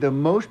got to be the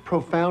most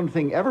profound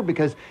thing ever,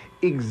 because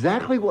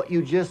exactly what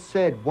you just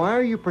said. Why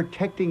are you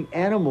protecting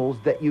animals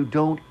that you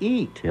don't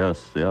eat?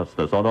 Yes.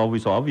 That's not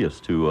always obvious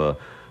to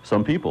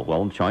some people.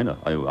 Well, in China,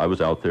 I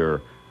was out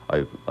there.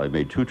 I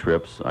made 2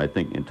 trips. I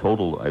think in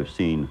total I've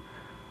seen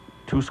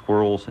 2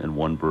 squirrels and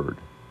 1 bird.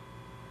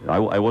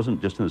 I wasn't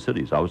just in the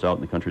cities. I was out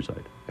in the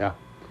countryside. Yeah.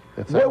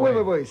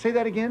 Wait. Say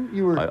that again?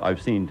 You were.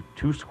 I've seen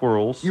 2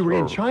 squirrels. You were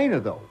in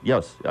China, though.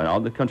 Yes, out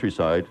in the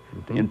countryside.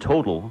 Mm-hmm. In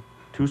total,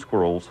 2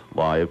 squirrels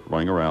live,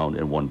 running around,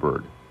 and 1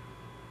 bird.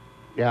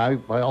 Yeah,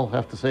 I'll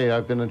have to say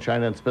I've been in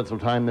China and spent some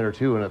time there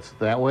too, and it's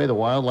that way.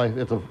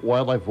 It's a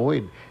wildlife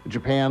void. In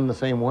Japan, the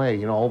same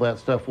way. All that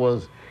stuff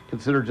was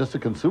considered just a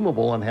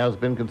consumable and has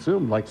been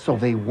consumed. So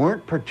they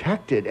weren't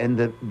protected, and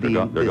the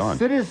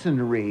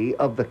citizenry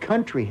of the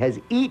country has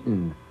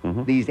eaten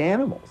these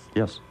animals.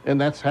 Yes. And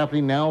that's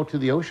happening now to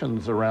the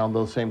oceans around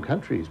those same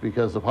countries,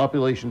 because the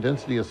population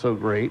density is so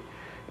great,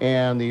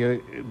 and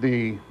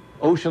the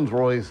oceans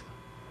were always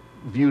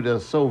viewed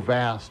as so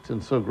vast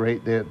and so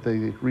great that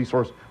the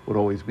resource would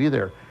always be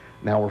there.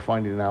 Now we're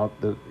finding out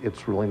that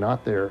it's really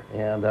not there,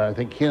 and I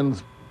think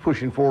Ken's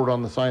pushing forward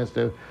on the science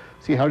to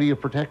see how do you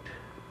protect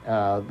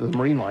the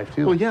marine life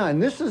too. Well, yeah, and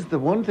this is the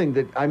one thing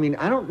that, I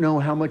don't know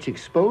how much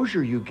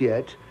exposure you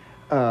get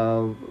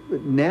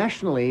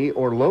nationally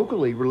or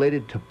locally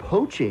related to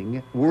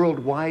poaching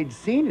worldwide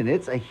scene, and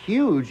it's a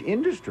huge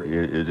industry.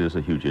 It is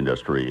a huge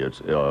industry.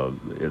 It's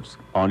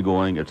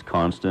ongoing, it's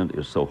constant,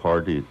 it's so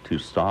hard to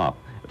stop.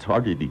 It's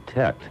hard to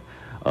detect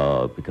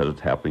because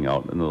it's happening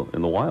out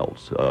in the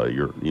wilds.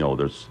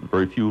 There's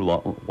very few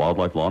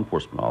wildlife law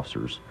enforcement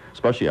officers,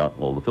 especially out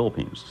in the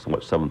Philippines.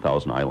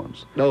 7,000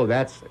 islands. No,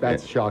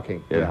 that's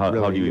shocking. And how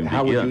do you even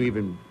How begin? would you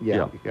even?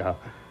 Yeah.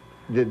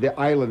 The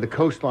island, the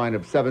coastline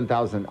of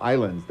 7,000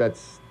 islands.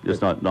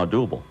 It's not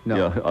doable. No.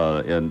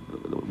 Yeah, and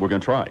we're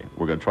going to try.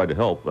 We're going to try to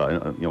help.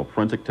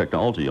 Forensic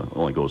technology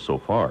only goes so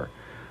far.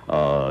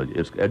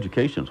 It's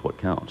education is what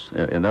counts,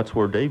 and that's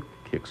where Dave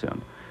kicks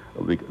in.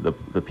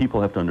 The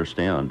people have to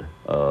understand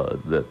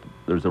that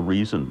there's a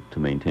reason to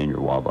maintain your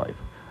wildlife,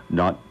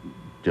 not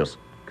just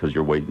because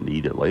you're waiting to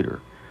eat it later.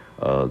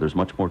 There's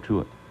much more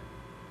to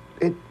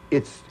it.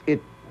 It's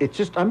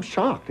just, I'm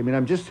shocked.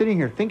 I'm just sitting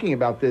here thinking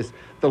about this.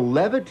 The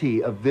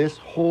levity of this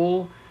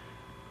whole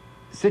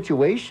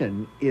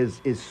situation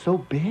is so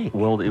big.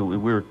 Well,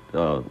 we're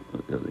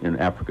in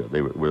Africa.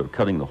 We're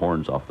cutting the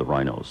horns off the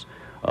rhinos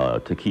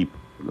to keep.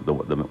 The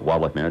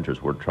wildlife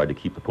managers were trying to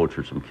keep the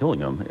poachers from killing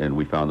them, and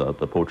we found that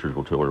the poachers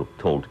were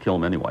told to kill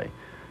them anyway,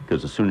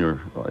 because the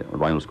sooner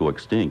rhinos go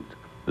extinct,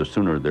 the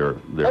sooner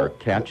their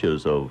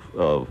catches of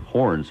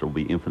horns will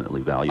be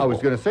infinitely valuable. I was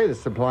going to say the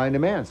supply and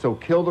demand. So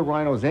kill the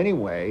rhinos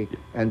anyway,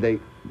 and the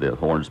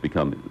horns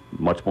become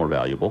much more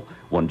valuable.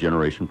 1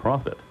 generation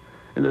profit.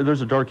 And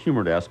there's a dark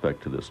humored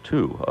aspect to this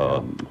too,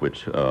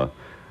 which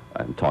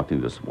I'm talking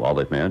to this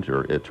wildlife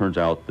manager. It turns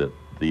out that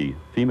the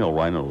female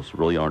rhinos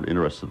really aren't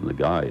interested in the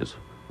guys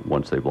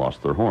once they've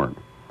lost their horn.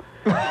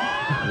 They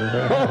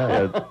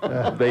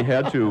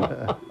had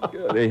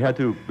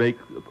to make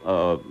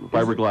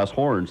fiberglass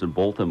horns and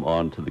bolt them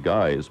onto the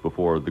guys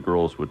before the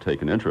girls would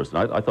take an interest.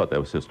 And I thought that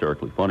was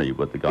hysterically funny,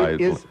 but the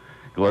guys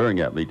glaring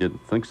at me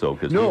didn't think so,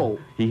 because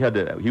he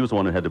was the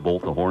one who had to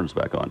bolt the horns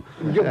back on.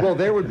 Yeah, well,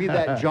 there would be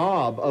that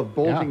job of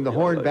bolting the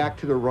horn back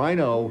to the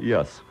rhino.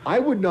 Yes. I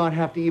would not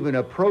have to even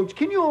approach.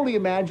 Can you only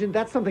imagine?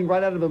 That's something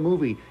right out of a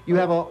movie. You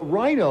have a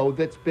rhino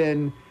that's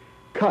been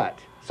cut.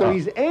 So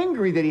he's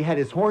angry that he had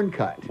his horn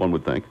cut. One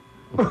would think.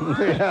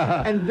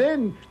 And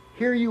then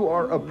here you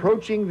are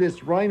approaching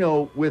this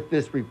rhino with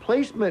this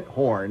replacement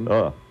horn.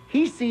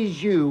 He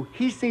sees you.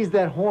 He sees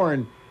that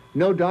horn.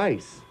 No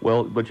dice.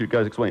 Well, but you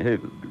guys explain. Hey,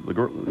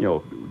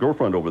 the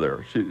girlfriend over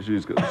there.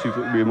 She's going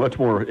to be much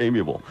more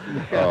amiable.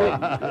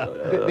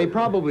 They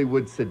probably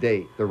would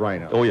sedate the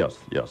rhino. Oh yes,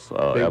 they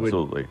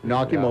absolutely. Would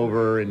knock him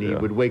over, and he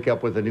would wake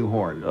up with a new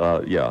horn.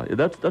 Yeah,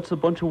 that's a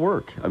bunch of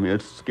work. I mean,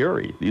 it's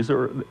scary.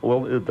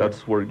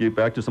 That's where you get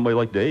back to somebody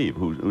like Dave,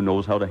 who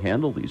knows how to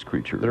handle these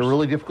creatures. They're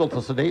really difficult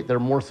to sedate. They're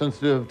more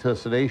sensitive to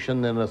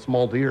sedation than a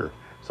small deer.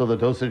 So the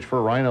dosage for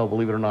a rhino,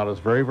 believe it or not, is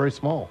very, very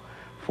small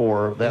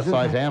for that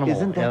size animal.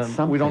 Isn't that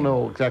something? We don't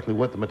know exactly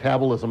what the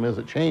metabolism is.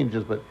 It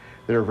changes, but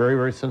they're very,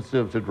 very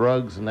sensitive to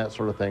drugs and that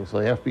sort of thing. So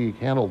they have to be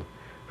handled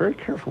very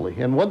carefully.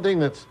 And one thing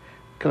that's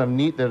kind of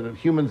neat that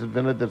humans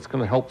invented that's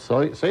going to help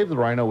save the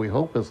rhino, we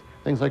hope, is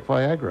things like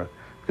Viagra,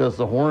 because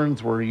the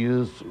horns were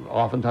used,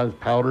 oftentimes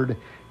powdered,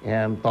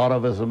 and thought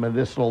of as a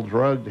medicinal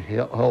drug to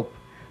help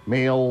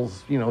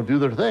males, do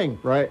their thing.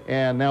 Right.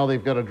 And now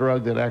they've got a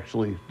drug that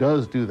actually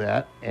does do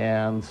that,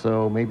 and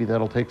so maybe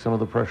that'll take some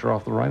of the pressure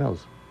off the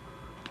rhinos.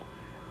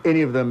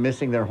 Any of them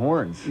missing their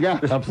horns. Yeah,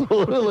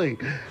 absolutely.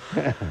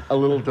 A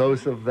little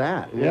dose of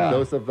that. A little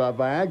dose of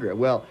Viagra.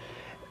 Well,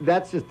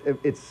 that's just,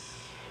 it's...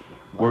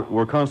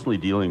 We're constantly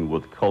dealing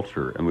with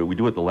culture. I mean, we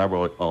do it at the lab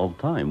all the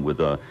time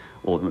with,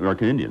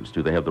 American Indians.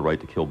 Do they have the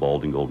right to kill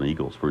bald and golden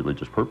eagles for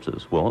religious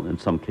purposes? Well, in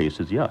some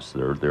cases, yes.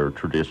 Their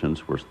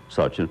traditions were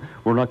such, and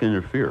we're not going to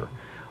interfere.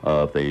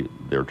 If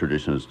their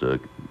tradition is to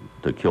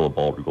kill a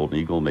bald or golden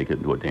eagle, make it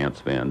into a dance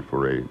band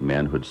for a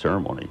manhood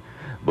ceremony.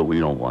 But we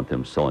don't want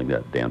them selling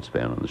that dance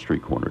band on the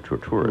street corner to a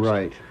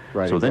tourist.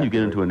 Right. So then you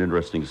get into an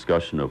interesting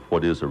discussion of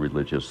what is a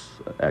religious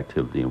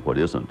activity and what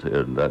isn't,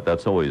 and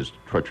that's always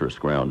treacherous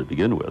ground to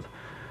begin with.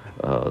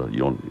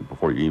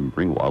 Before you even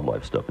bring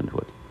wildlife stuff into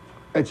it.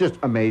 It's just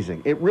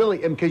amazing. It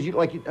really, because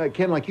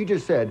Ken, like you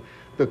just said,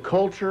 the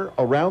culture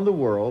around the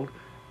world,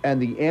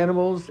 and the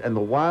animals and the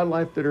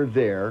wildlife that are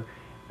there,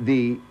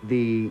 the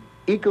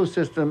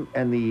ecosystem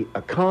and the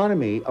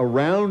economy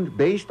around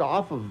based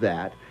off of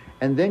that,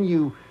 and then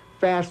you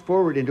fast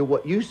forward into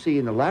what you see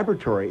in the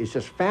laboratory is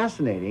just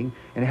fascinating,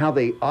 and how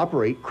they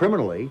operate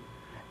criminally,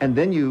 and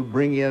then you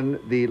bring in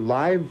the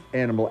live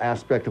animal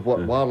aspect of what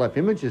wildlife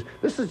image is.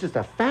 This is just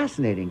a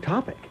fascinating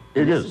topic.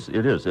 It is,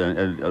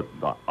 and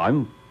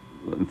I'm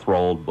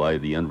enthralled by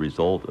the end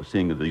result of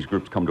seeing that these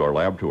groups come to our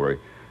laboratory,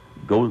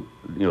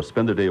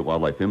 spend the day at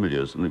Wildlife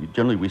Images, and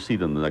generally we see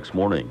them the next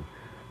morning,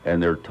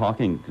 and they're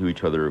talking to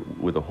each other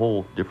with a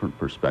whole different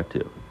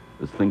perspective.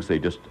 It's things they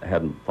just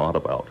hadn't thought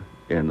about.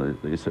 And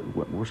they said,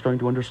 we're starting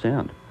to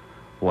understand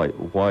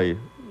why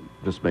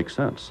this makes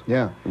sense.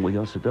 Yeah. And what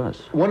else it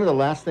does. One of the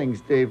last things,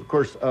 Dave, of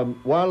course,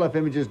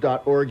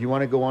 wildlifeimages.org, you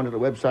want to go onto the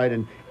website,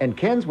 and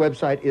Ken's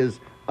website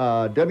is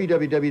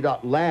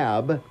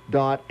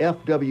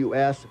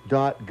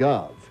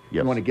www.lab.fws.gov.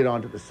 Yes. You want to get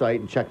onto the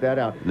site and check that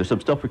out. And there's some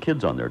stuff for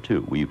kids on there,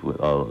 too. We've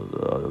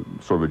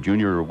sort of a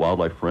junior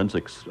wildlife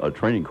forensics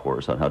training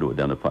course on how to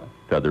identify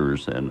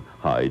feathers and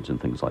hides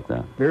and things like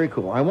that. Very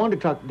cool. I wanted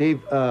to talk,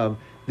 Dave,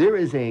 there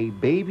is a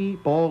baby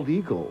bald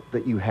eagle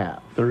that you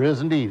have. There is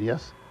indeed,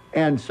 yes.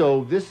 And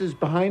so this is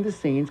behind the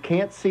scenes.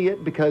 Can't see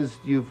it because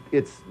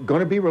it's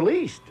going to be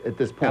released at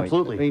this point.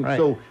 Absolutely. I mean, right.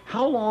 So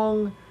how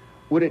long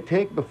would it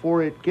take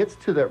before it gets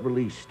to that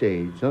release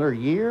stage? Another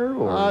year?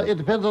 Or? It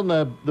depends on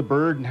the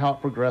bird and how it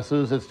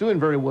progresses. It's doing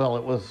very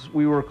well.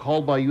 We were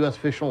called by U.S.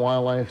 Fish and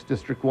Wildlife's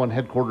District 1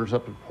 headquarters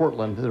up in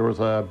Portland. There was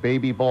a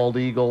baby bald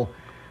eagle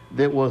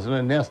that was in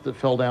a nest that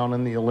fell down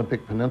in the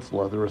Olympic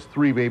Peninsula. There was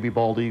 3 baby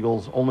bald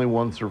eagles. Only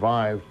one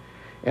survived.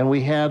 And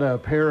we had a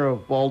pair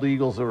of bald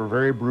eagles that were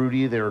very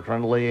broody. They were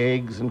trying to lay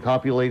eggs and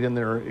copulate in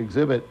their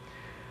exhibit.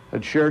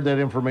 I'd shared that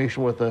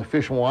information with the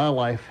Fish and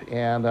Wildlife,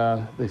 and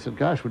they said,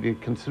 gosh, would you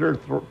consider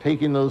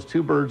taking those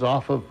 2 birds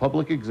off of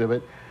public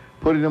exhibit,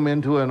 putting them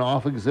into an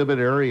off-exhibit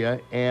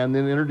area, and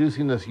then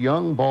introducing this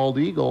young bald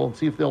eagle and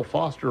see if they'll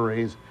foster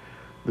raise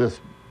this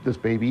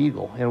baby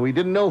eagle. And we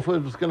didn't know if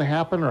it was going to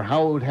happen or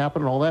how it would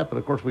happen and all that, but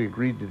of course we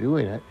agreed to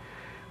doing it.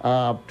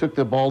 Took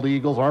the bald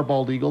eagles, our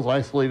bald eagles,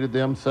 isolated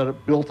them,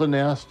 built a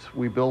nest.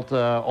 We built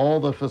all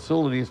the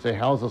facilities to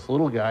house this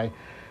little guy.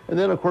 And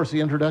then, of course, the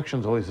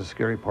introduction is always a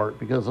scary part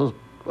because those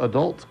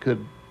adults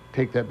could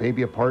take that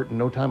baby apart in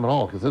no time at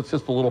all because it's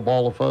just a little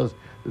ball of fuzz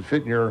that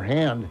fit in your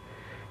hand.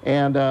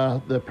 And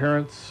the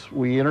parents,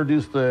 we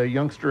introduced the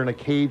youngster in a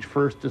cage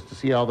first just to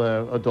see how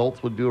the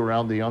adults would do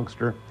around the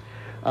youngster.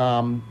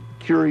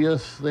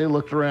 Curious, they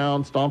looked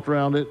around, stomped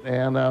around it,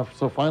 and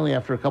so finally,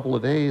 after a couple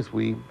of days,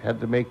 we had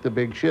to make the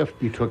big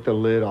shift. You took the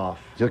lid off.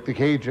 Took the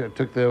cage,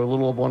 took the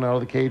little one out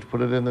of the cage,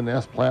 put it in the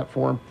nest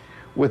platform.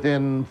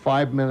 Within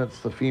 5 minutes,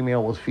 the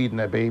female was feeding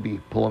that baby,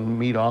 pulling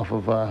meat off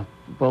of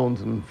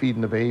bones and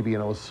feeding the baby,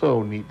 and it was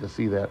so neat to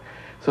see that.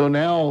 So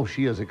now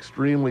she is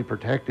extremely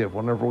protective.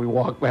 Whenever we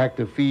walk back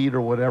to feed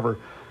or whatever,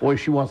 boy,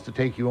 she wants to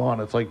take you on.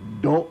 It's like,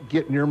 don't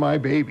get near my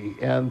baby.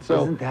 And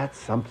so isn't that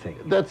something?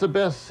 That's the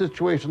best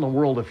situation in the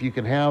world. If you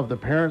can have the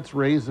parents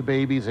raise the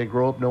babies, they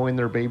grow up knowing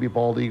they're baby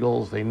bald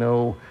eagles. They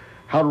know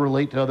how to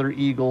relate to other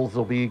eagles.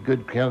 They'll be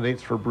good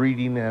candidates for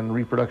breeding and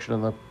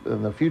reproduction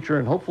in the future.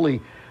 And hopefully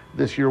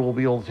this year we'll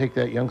be able to take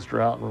that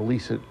youngster out and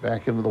release it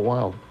back into the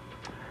wild.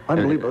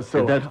 Unbelievable.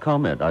 And that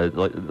comment,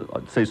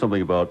 I'd say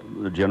something about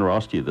the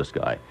generosity of this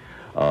guy.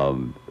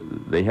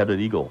 They had an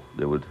eagle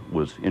that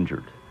was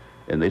injured,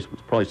 and they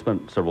probably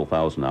spent several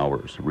thousand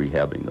hours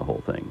rehabbing the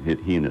whole thing,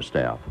 he and his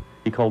staff.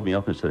 He called me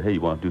up and said, hey,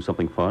 you want to do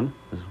something fun?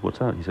 I said, what's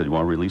that? He said, you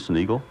want to release an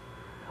eagle?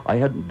 I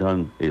hadn't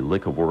done a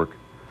lick of work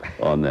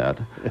on that.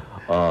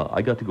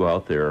 I got to go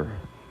out there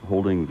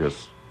holding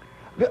this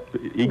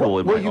eagle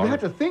in my arm. Well, you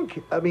have to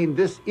think, I mean,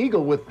 this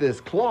eagle with this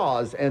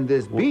claws and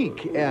this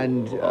beak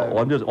and...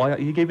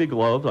 he gave me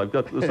gloves, I've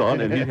got this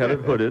on, and he had it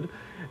hooded,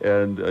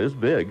 and it's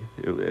big.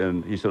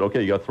 And he said,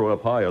 okay, you got to throw it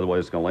up high, otherwise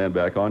it's going to land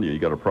back on you. You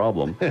got a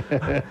problem.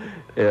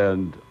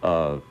 And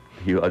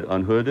he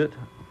unhooded it.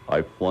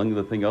 I flung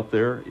the thing up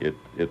there. It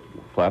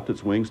flapped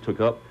its wings, took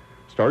up,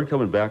 started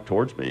coming back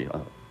towards me.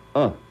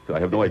 I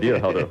have no idea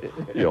how to,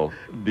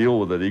 deal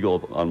with an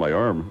eagle on my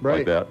arm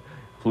like that.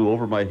 Flew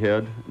over my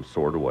head and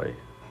soared away.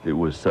 It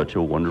was such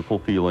a wonderful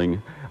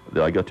feeling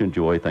that I got to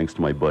enjoy thanks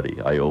to my buddy.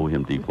 I owe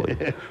him deeply.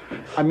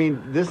 I mean,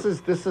 this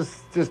is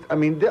just, I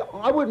mean,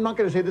 I'm not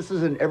going to say this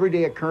is an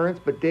everyday occurrence,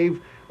 but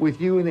Dave,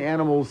 with you and the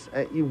animals,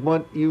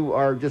 you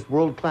are just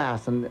world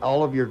class, and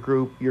all of your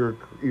group, your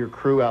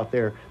crew out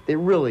there, they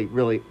really,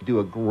 really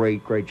do a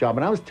great job.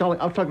 And I was talking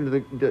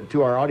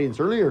to our audience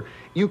earlier,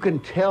 you can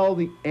tell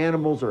the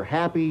animals are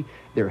happy,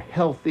 they're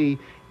healthy,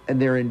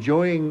 and they're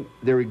enjoying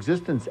their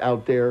existence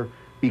out there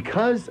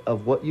because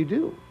of what you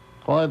do.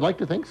 Well, I'd like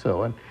to think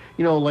so. And,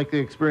 like the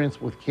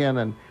experience with Ken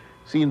and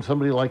seeing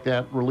somebody like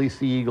that release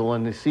the eagle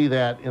and to see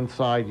that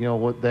inside,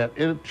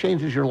 it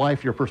changes your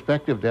life, your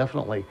perspective,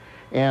 definitely.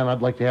 And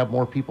I'd like to have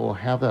more people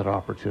have that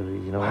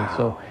opportunity, Wow. And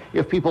so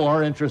if people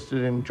are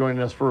interested in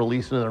joining us for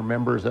releasing their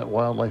members at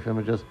Wildlife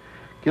Images,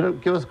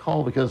 give us a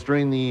call, because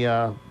during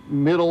the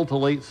middle to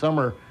late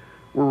summer,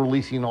 we're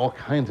releasing all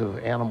kinds of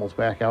animals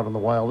back out in the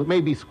wild. It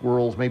may be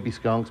squirrels, maybe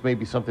skunks,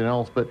 maybe something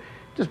else, but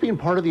just being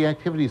part of the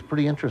activity is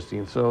pretty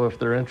interesting. So if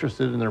they're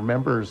interested in their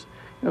members,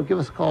 give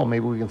us a call.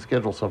 Maybe we can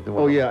schedule something.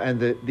 Oh, yeah, and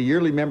the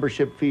yearly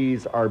membership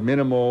fees are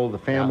minimal, the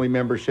family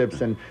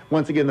memberships. And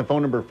once again, the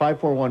phone number,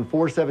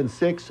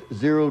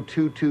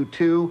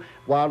 541-476-0222,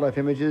 Wildlife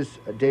Images.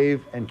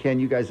 Dave and Ken,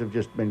 you guys have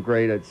just been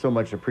great. I so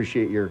much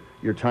appreciate your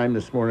time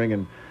this morning.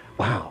 And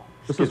wow.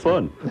 This is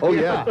fun. Oh,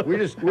 yeah. We're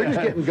just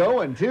getting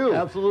going, too.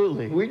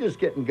 Absolutely. We're just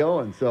getting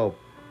going. So,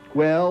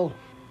 well,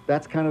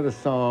 that's kind of the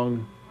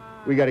song.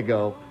 We got to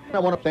go. I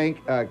want to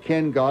thank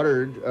Ken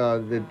Goddard,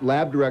 the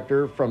lab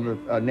director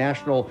from the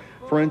National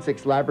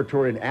Forensics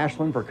Laboratory in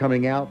Ashland, for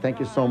coming out.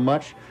 Thank you so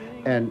much.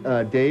 And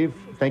Dave,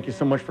 thank you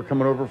so much for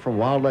coming over from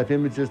Wildlife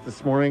Images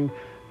this morning.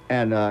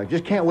 And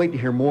just can't wait to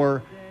hear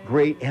more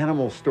great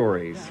animal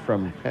stories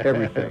from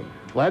everything.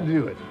 Glad to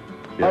do it.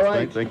 Yes, all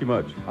right. Thank you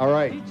much. All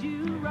right.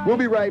 We'll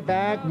be right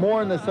back.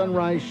 More on the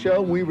Sunrise Show.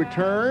 We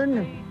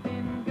return.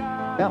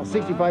 About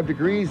 65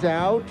 degrees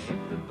out.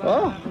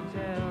 Oh,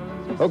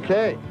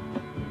 okay.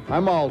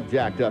 I'm all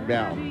jacked up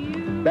now.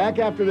 Back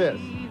after this.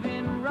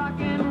 Even rock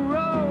and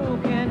roll,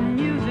 can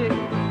music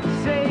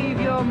save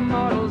your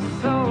mortal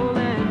soul?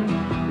 And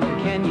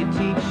can you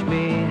teach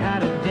me how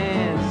to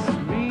dance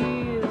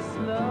real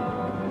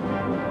slow?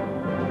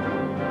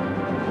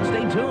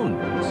 Stay tuned.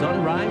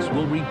 Sunrise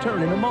will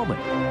return in a moment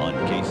on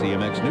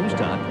KCMX News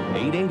Talk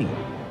 880.